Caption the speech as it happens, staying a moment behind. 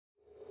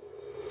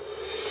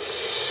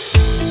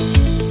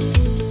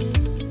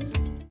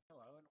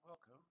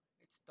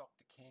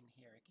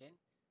again.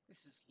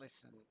 This is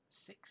lesson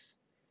 6,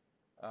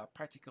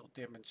 practical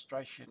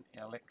demonstration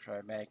in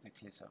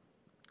electromagnetism.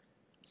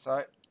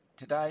 So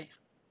today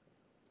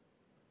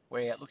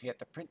we're looking at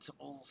the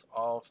principles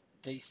of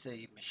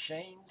DC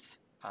machines,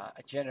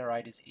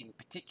 generators in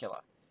particular.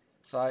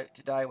 So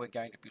today we're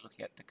going to be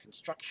looking at the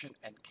construction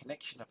and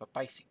connection of a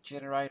basic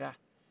generator,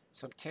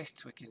 some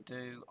tests we can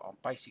do on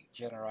basic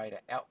generator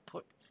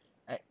output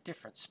at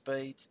different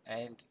speeds,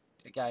 and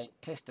again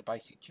test the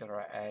basic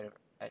generator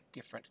at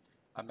different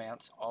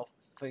amounts of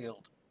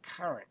field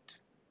current.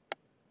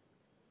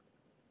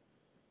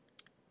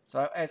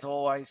 So as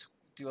always,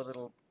 do a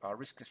little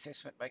risk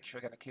assessment, make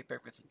sure you're going to keep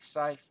everything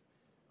safe.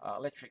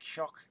 Electric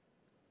shock,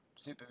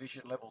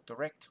 supervision level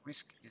direct,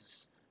 risk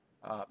is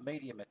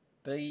medium at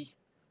B.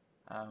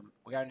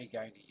 We're only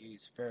going to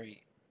use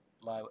very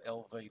low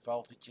LV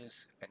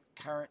voltages and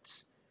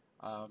currents.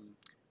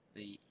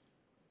 The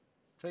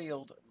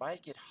field may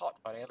get hot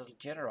on our little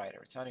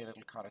generator. It's only a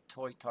little kind of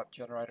toy type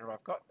generator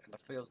I've got, and the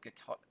field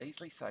gets hot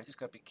easily, so just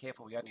got to be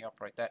careful. We only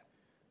operate that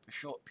for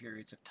short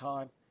periods of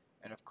time,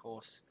 and of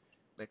course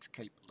let's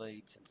keep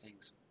leads and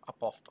things up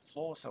off the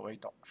floor so we're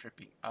not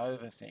tripping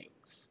over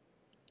things.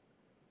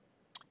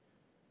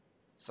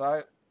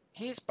 So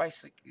here's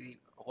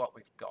basically what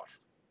we've got.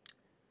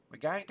 We're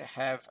going to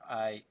have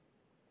a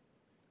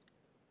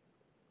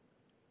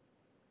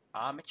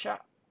armature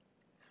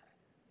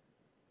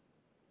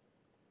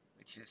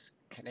which is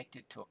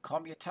connected to a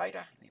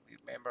commutator. And if you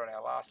remember in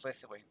our last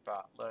lesson we've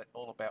learned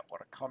all about what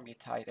a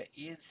commutator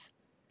is.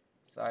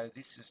 So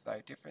this is no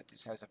different.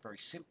 This has a very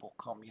simple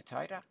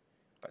commutator,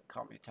 but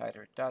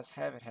commutator it has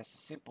a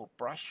simple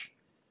brush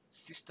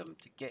system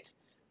to get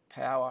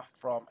power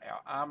from our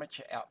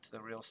armature out to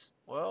the real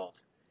world.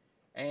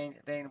 And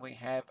then we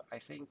have a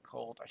thing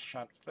called a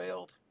shunt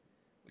field,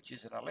 which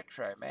is an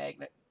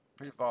electromagnet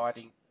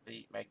providing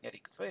the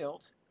magnetic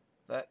field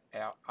that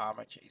our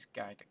armature is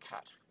going to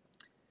cut.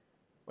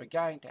 We're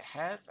going to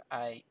have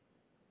a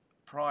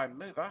prime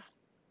mover,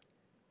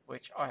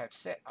 which I have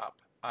set up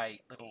a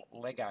little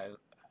Lego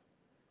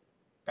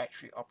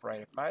battery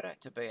operated motor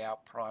to be our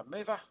prime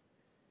mover.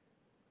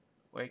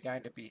 We're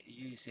going to be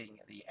using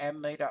the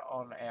ammeter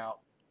on our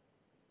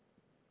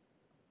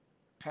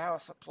power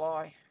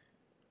supply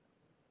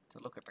to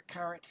look at the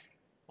current.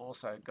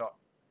 Also got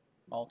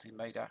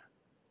multimeter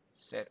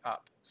set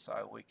up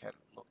so we can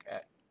look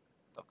at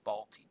the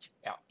voltage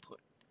output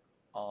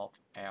of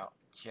our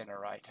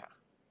generator.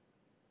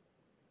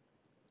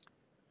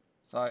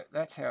 So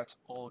that's how it's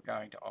all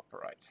going to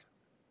operate.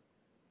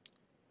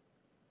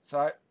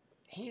 So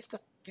here's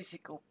the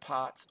physical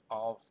parts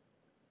of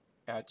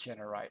our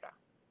generator.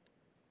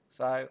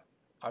 So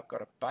I've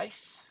got a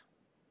base,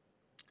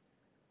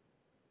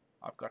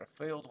 I've got a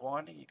field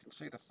winding. You can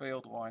see the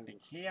field winding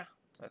here.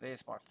 So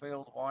there's my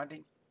field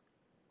winding.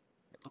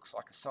 It looks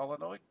like a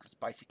solenoid because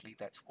basically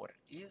that's what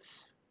it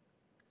is.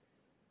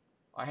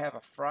 I have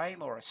a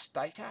frame or a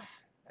stator,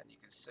 and you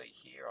can see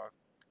here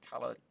I've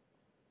coloured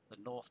the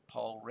North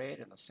Pole red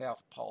and the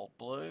South Pole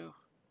blue.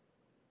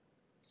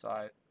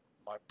 So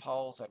my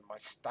poles and my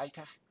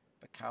stator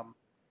become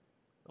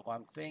the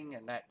one thing,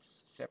 and that's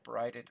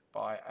separated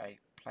by a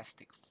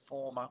plastic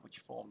former which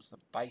forms the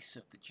base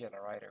of the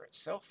generator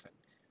itself and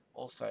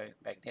also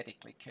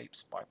magnetically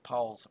keeps my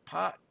poles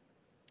apart.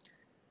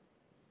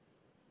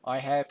 I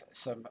have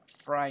some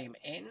frame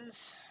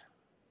ends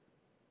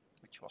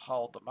which will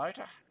hold the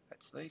motor.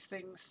 That's these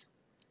things.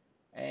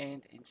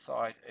 And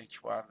inside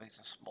each one there's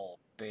a small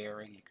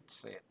bearing, you can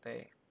see it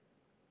there.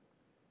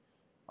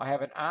 I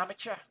have an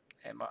armature,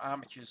 and my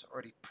armature is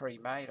already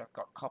pre-made. I've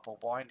got copper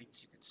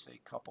windings, you can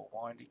see copper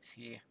windings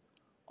here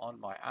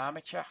on my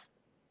armature.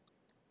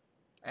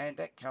 And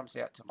that comes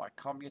out to my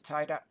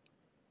commutator.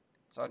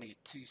 It's only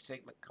a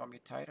 2-segment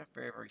commutator,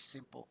 very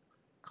simple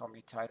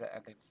commutator,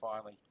 and then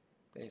finally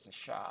there's a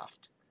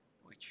shaft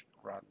which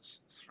runs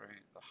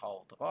through the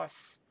whole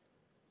device.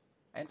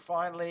 And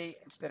finally,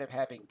 instead of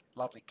having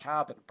lovely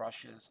carbon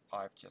brushes,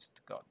 I've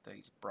just got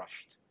these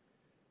brushed.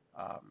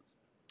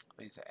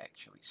 These are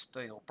actually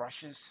steel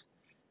brushes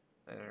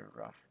that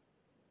are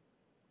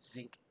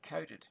zinc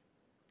coated.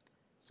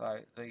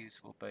 So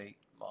these will be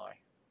my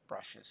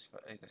brushes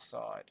for either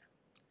side.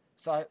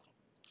 So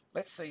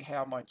let's see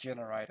how my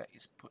generator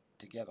is put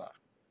together.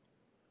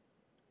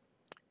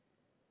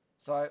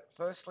 So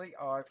firstly,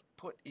 I've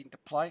put into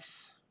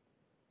place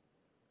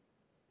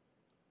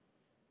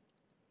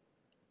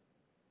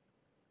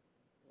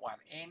one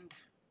end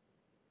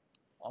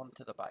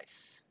onto the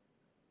base.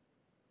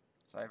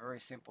 So very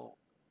simple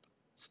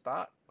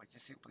start. We're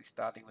just simply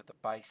starting with the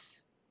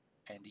base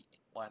and the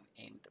one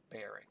end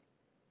bearing.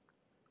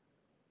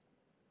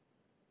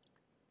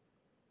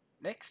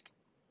 Next,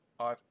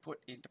 I've put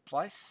into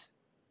place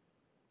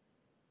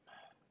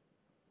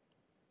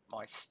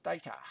my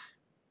stator,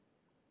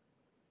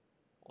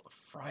 or the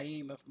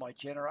frame of my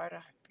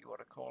generator, if you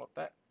want to call it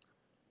that.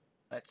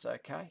 That's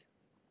okay.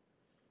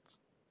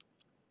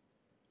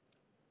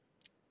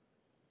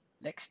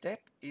 Next step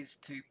is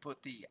to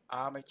put the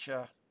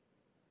armature,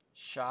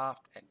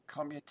 shaft and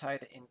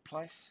commutator in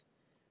place.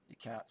 You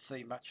can't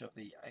see much of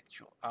the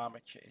actual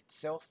armature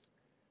itself,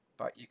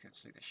 but you can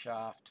see the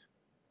shaft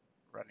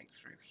running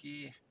through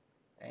here,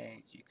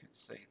 and you can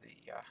see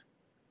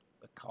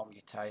the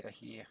commutator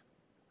here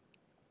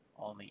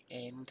on the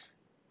end.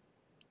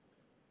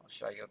 I'll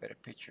show you a better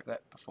picture of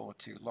that before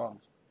too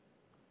long.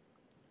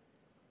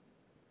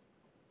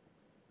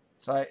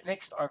 So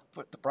next I've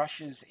put the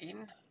brushes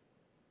in.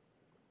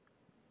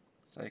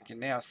 So you can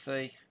now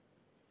see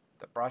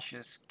the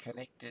brushes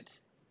connected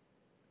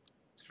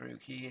through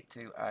here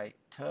to a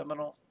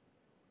terminal,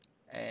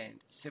 and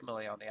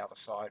similarly on the other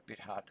side, a bit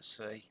hard to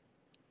see,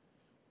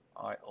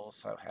 I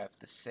also have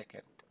the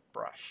second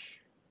brush.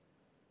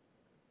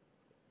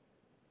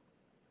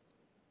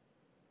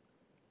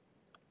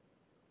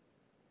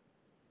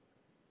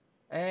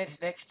 And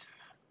next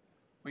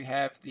we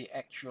have the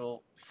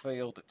actual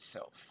field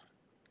itself.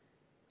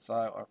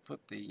 So I've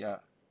put the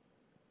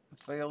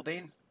field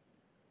in.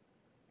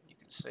 You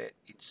can see it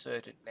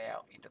inserted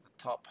now into the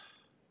top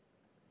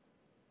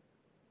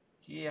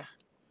here,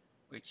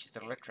 which is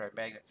an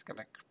electromagnet that's going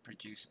to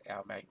produce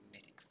our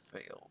magnetic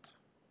field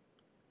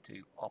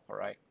to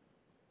operate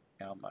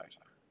our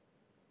motor.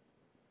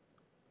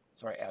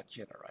 Sorry, our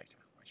generator,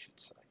 I should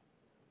say.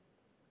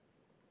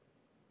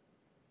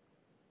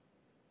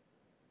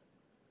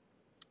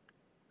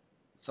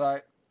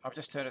 So I've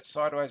just turned it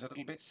sideways a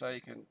little bit so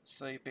you can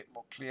see a bit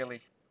more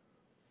clearly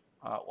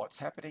what's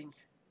happening,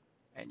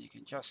 and you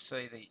can just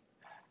see the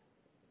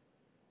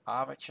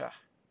armature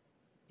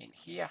in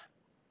here.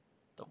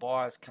 The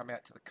wires come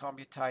out to the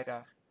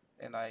commutator,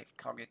 and the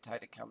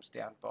commutator comes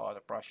down via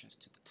the brushes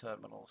to the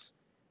terminals.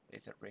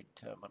 There's a red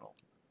terminal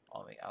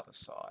on the other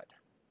side.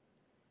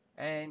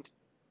 And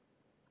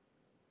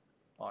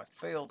my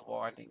field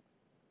winding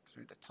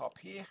through the top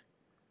here,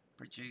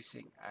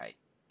 producing a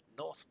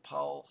north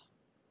pole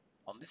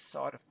on this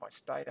side of my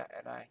stator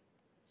and a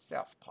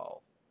south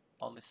pole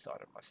on this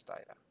side of my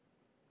stator.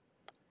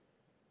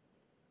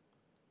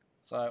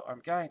 So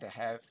I'm going to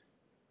have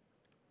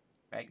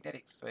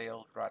magnetic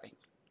field running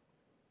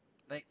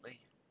neatly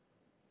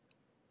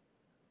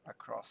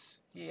across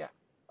here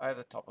over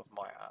the top of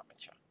my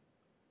armature.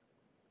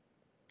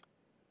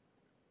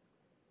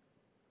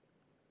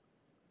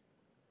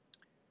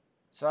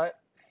 So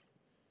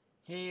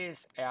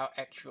here's our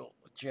actual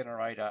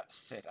generator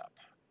setup.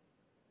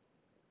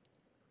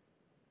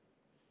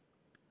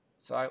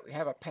 So we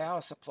have a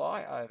power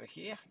supply over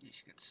here.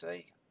 As you can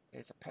see,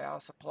 there's a power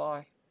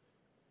supply,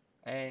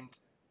 and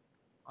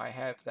I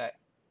have that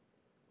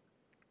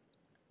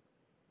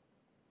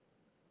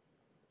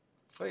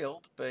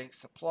field being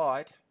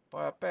supplied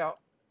by about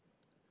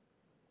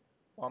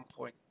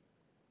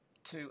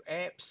 1.2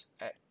 amps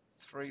at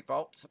 3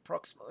 volts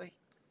approximately.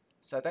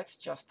 So that's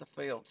just the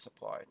field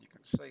supply, and you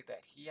can see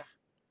that here,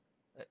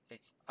 that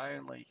it's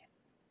only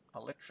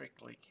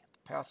electrically,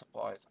 the power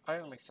supply is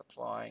only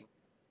supplying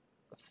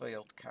the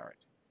field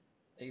current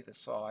either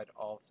side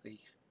of the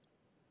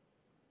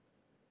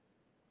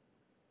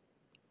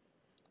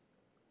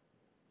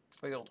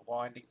field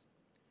winding,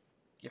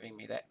 giving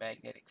me that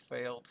magnetic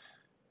field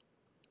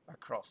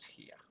across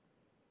here.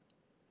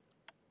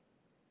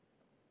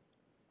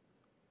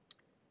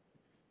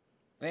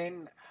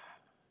 Then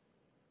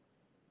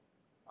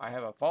I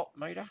have a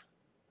voltmeter,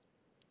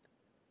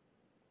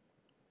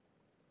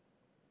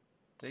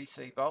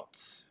 DC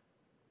volts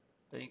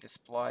being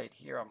displayed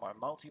here on my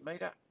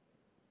multimeter.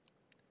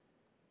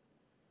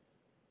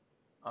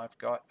 I've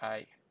got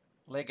a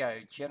Lego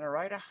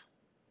generator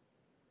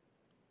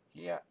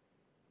here,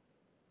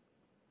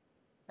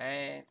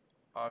 and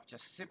I've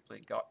just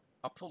simply got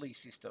a pulley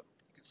system.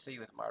 You can see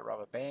with my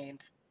rubber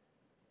band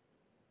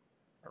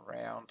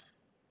around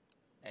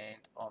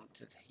and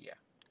onto here.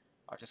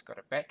 I've just got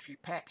a battery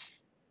pack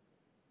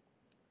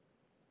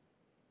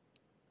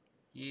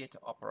here to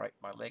operate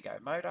my Lego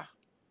motor,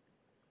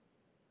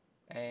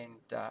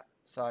 and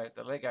so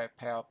the Lego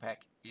power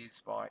pack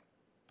is my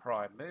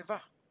prime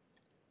mover.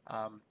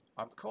 I'm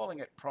calling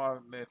it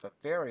prime mover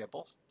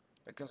variable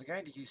because I'm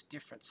going to use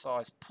different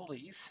size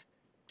pulleys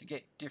to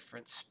get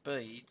different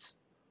speeds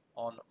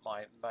on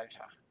my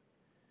motor.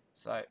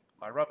 So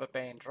my rubber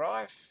band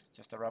drive,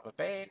 just a rubber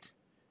band,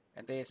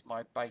 and there's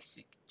my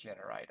basic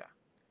generator.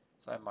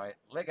 So my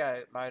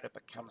Lego motor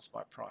becomes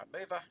my prime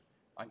mover.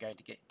 I'm going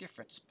to get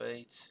different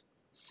speeds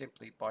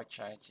simply by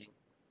changing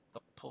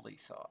the pulley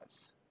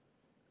size.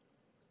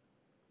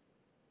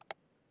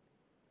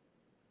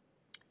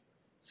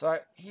 So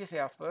here's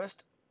our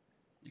first.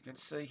 You can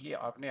see here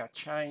I've now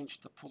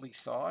changed the pulley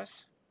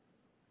size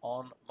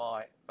on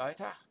my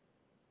motor.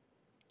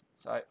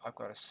 So I've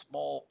got a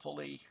small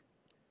pulley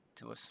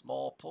to a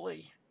small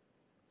pulley.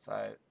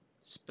 So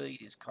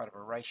speed is kind of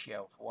a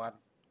ratio of 1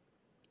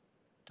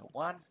 to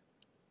 1.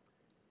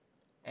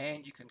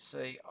 And you can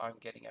see I'm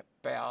getting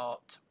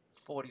about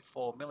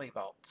 44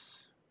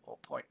 millivolts, or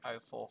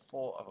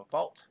 0.044 of a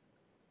volt,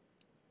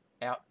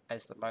 out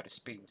as the motor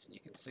spins. And you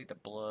can see the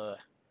blur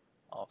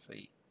of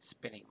the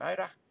spinning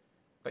motor.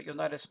 But you'll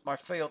notice my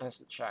field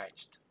hasn't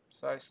changed.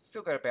 So it's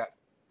still got about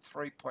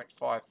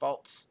 3.5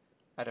 volts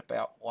at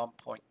about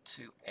 1.2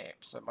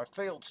 amps. So my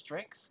field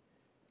strength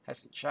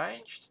hasn't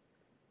changed,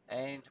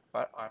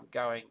 but I'm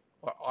going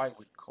what I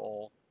would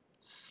call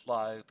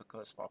slow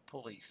because my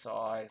pulley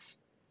size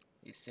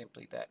is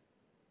simply that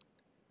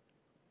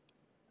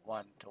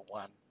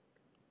 1-to-1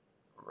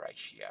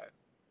 ratio.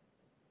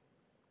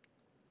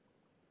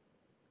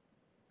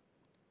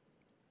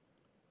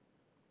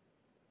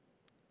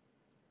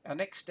 Our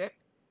next step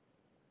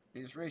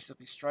is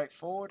reasonably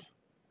straightforward,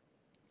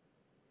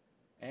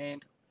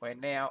 and we're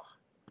now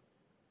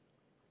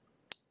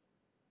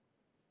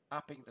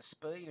upping the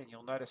speed, and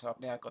you'll notice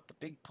I've now got the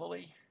big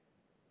pulley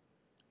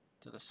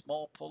to the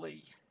small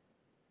pulley,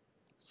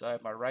 so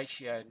my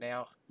ratio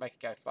now, make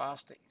it go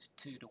faster, is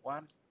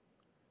 2-to-1.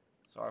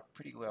 So I've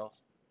pretty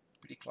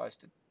close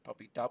to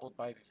probably doubled,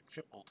 maybe even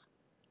tripled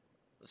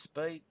the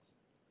speed.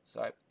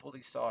 So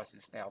pulley size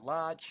is now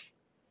large.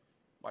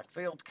 My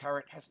field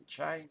current hasn't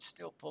changed,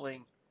 still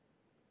pulling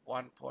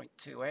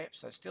 1.2 amps,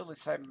 so still the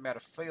same amount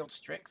of field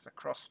strength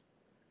across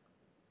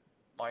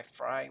my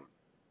frame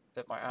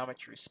that my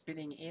armature is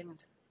spinning in,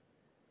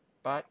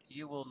 but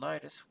you will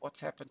notice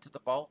what's happened to the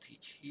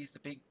voltage. Here's the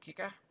big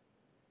kicker.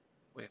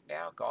 We've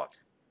now got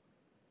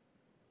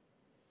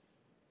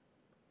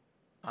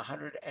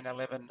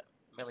 111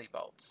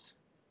 millivolts.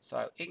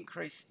 So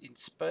increase in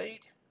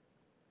speed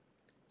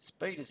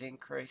has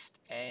increased,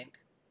 and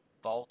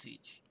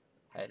voltage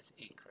has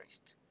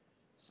increased.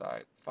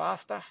 So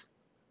faster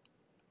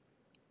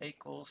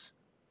equals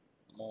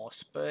more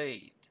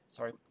speed.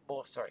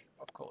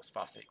 Of course,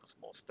 faster equals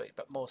more speed,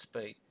 but more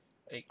speed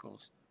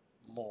equals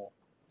more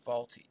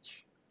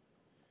voltage.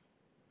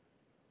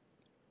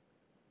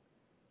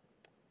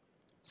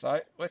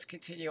 So let's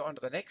continue on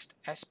to the next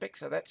aspect.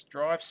 So that's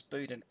drive,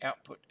 speed, and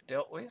output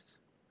dealt with.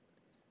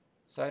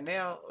 So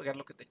now we're going to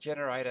look at the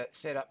generator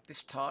setup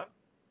this time,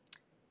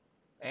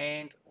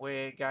 and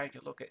we're going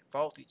to look at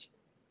voltage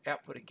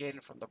output again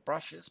from the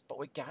brushes, but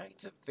we're going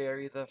to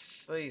vary the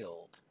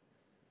field.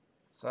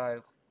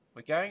 So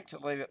we're going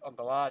to leave it on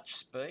the large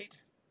speed.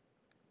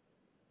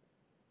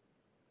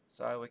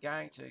 So we're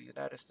going to, you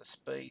notice the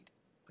speed,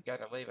 we're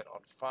going to leave it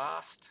on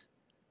fast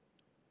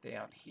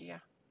down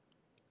here.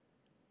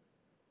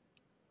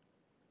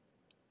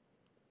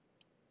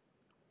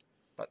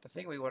 But the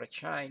thing we want to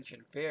change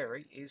and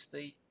vary is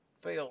the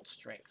field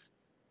strength.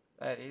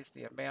 That is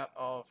the amount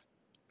of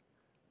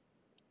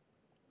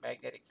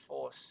magnetic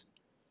force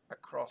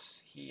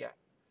across here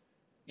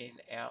in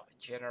our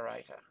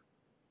generator.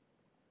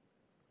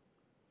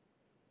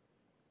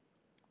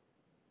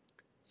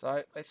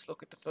 So let's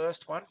look at the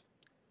first one.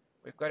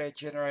 We've got our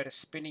generator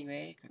spinning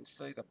there. You can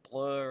see the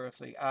blur of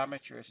the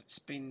armature as it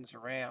spins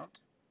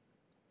around.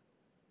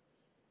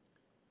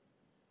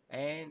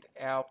 And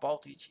our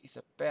voltage is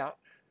about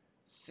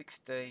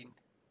 16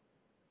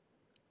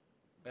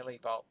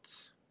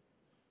 millivolts.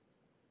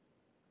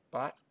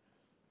 But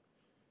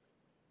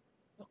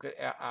look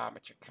at our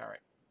armature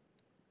current.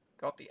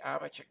 Got the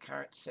armature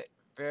current set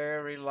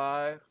very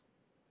low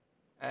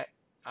at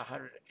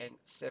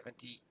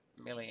 170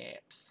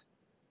 milliamps.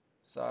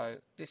 So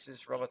this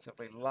is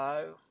relatively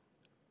low,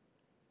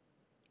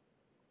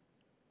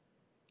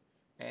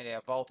 and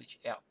our voltage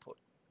output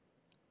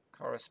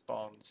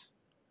corresponds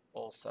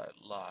also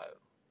low.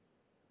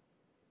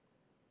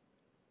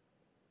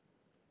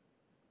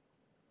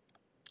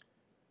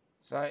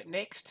 So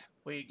next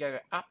we're going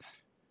to up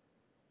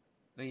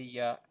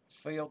the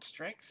field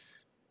strength.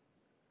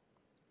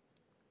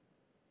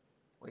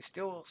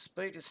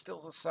 Speed is still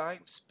the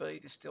same,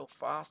 speed is still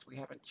fast. We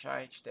haven't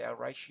changed our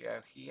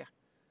ratio here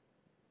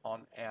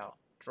on our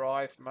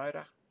drive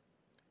motor,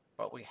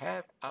 but we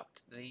have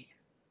upped the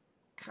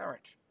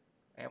current,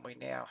 and we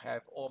now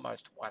have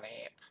almost 1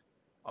 amp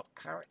of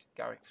current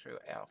going through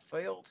our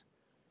field.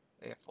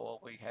 Therefore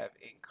we have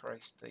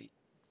increased the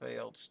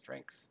field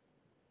strength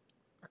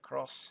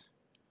across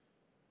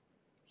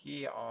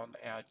here on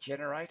our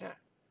generator,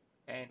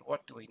 and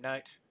what do we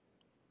note?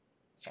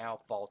 Our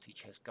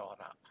voltage has gone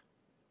up.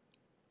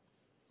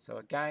 So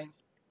again,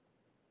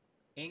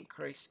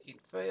 increase in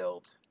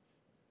field,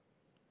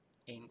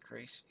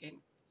 increase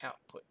in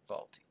output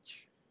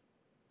voltage.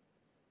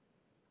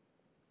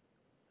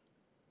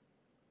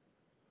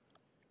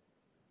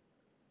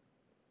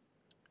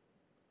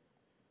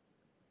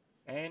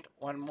 And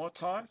one more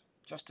time,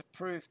 just to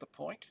prove the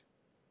point.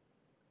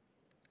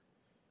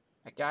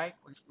 Again,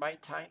 we've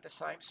maintained the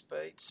same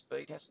speed.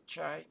 Speed hasn't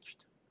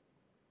changed.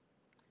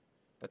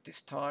 But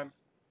this time,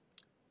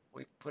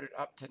 we've put it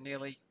up to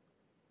nearly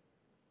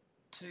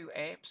 2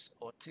 amps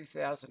or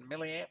 2000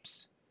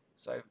 milliamps.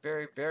 So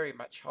very, very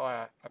much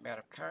higher amount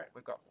of current.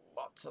 We've got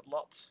lots and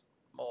lots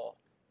more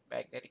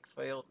magnetic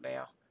field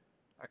now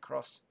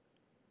across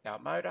our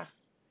motor.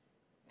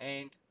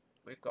 And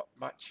we've got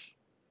much,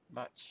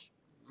 much,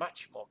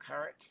 much more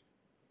current.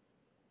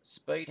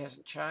 Speed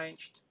hasn't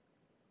changed,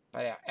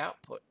 but our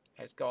output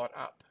has gone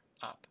up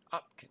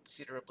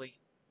considerably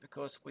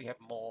because we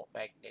have more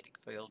magnetic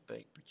field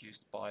being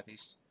produced by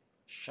this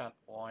shunt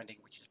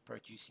winding, which is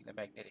producing the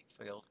magnetic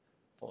field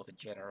for the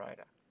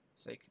generator.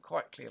 So you can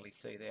quite clearly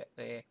see that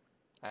there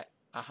at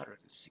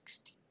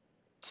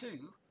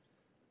 162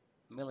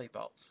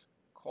 millivolts.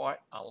 quite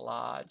a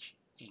large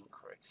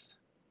increase.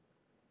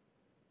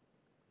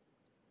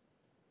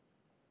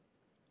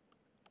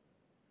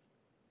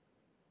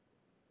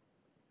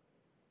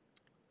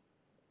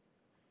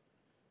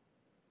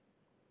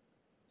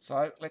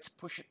 So let's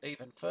push it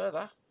even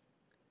further.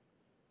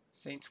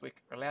 Since we're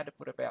allowed to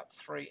put about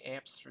 3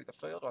 amps through the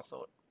field, I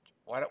thought,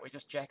 why don't we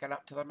just jack it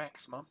up to the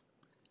maximum?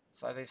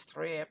 So there's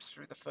 3 amps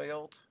through the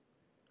field,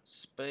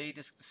 speed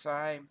is the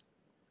same,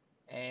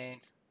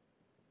 and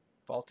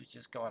voltage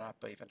has gone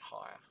up even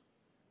higher.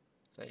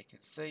 So you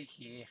can see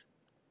here,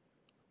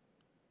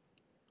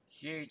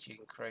 huge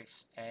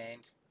increase,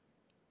 and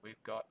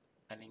we've got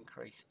an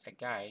increase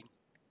again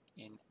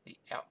in the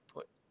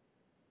output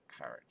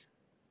current.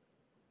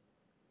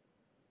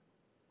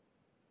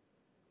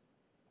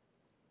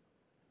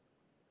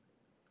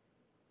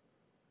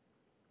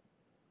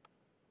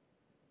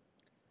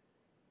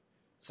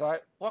 So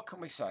what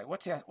can we say?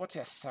 What's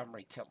our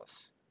summary tell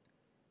us?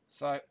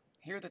 So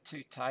here are the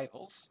two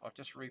tables. I've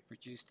just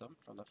reproduced them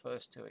from the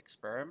first two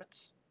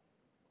experiments.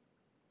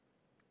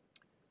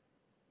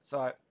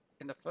 So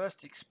in the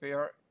first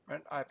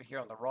experiment over here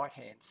on the right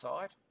hand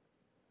side,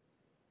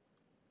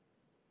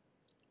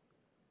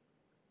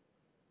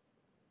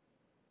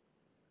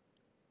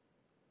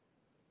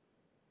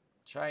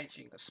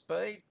 changing the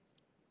speed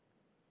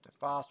to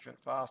faster and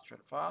faster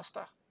and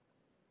faster,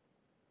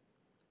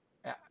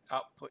 our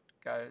output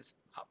goes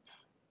up.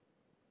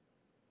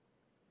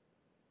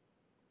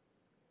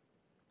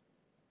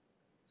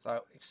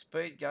 So if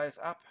speed goes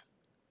up,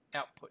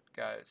 output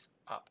goes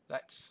up.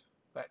 That's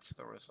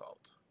the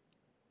result.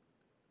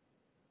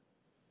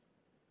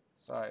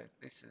 So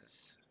this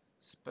is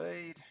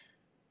speed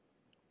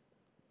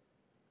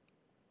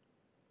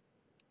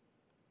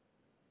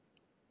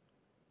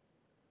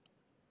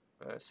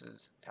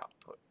versus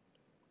output.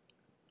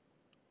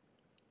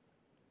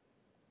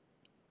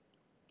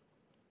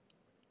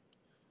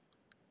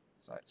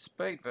 So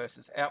speed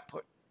versus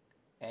output,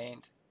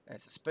 and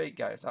as the speed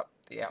goes up,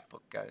 the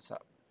output goes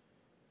up.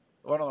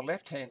 The one on the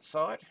left hand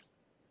side,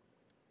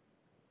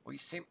 we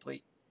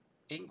simply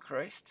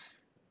increased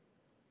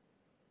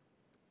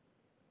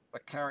the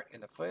current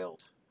in the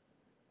field.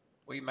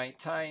 We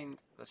maintained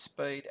the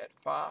speed at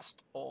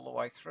fast all the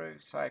way through,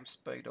 same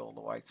speed all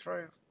the way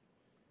through.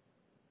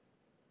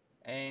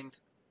 And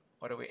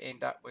what do we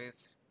end up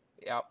with?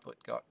 The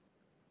output got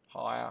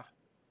higher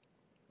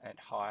and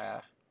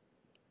higher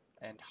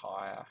and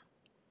higher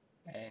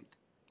and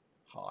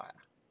higher.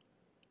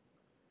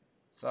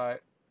 So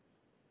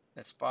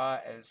as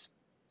far as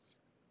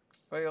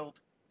field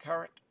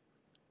current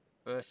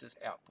versus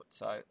output,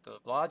 so the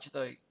larger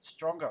the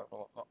stronger,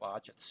 well not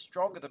larger, the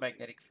stronger the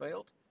magnetic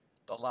field,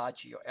 the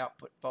larger your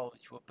output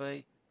voltage will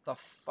be. The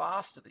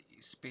faster that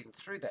you spin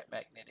through that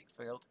magnetic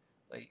field,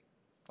 the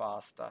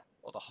faster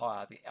or the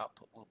higher the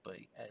output will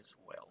be as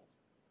well.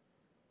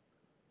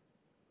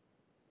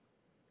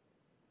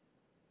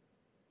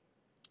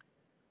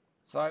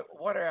 So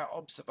what are our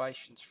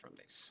observations from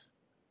this?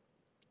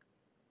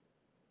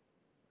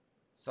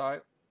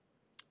 So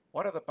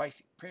what are the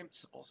basic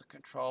principles that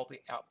control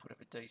the output of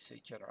a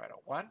DC generator?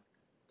 1.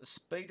 The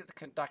speed of the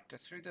conductor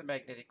through the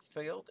magnetic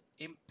field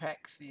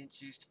impacts the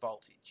induced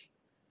voltage.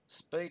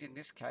 Speed in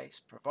this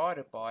case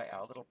provided by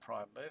our little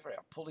prime mover,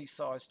 our pulley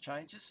size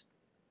changes,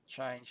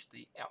 change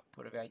the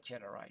output of our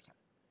generator.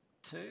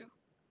 2.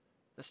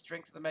 The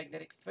strength of the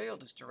magnetic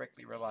field is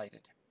directly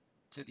related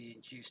to the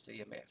induced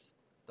EMF.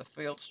 The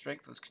field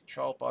strength was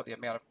controlled by the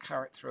amount of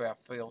current through our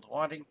field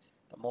winding.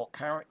 The more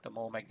current, the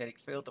more magnetic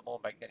field,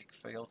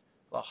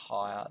 the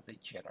higher the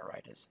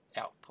generator's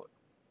output.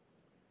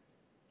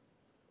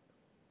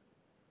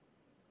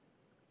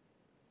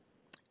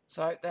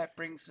 So that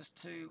brings us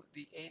to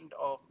the end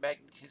of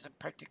magnetism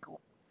practical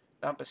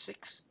number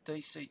 6,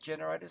 DC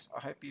generators.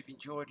 I hope you've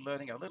enjoyed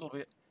learning a little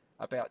bit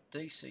about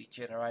DC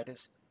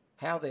generators,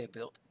 how they're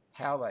built,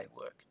 how they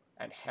work,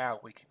 and how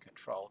we can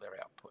control their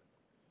output.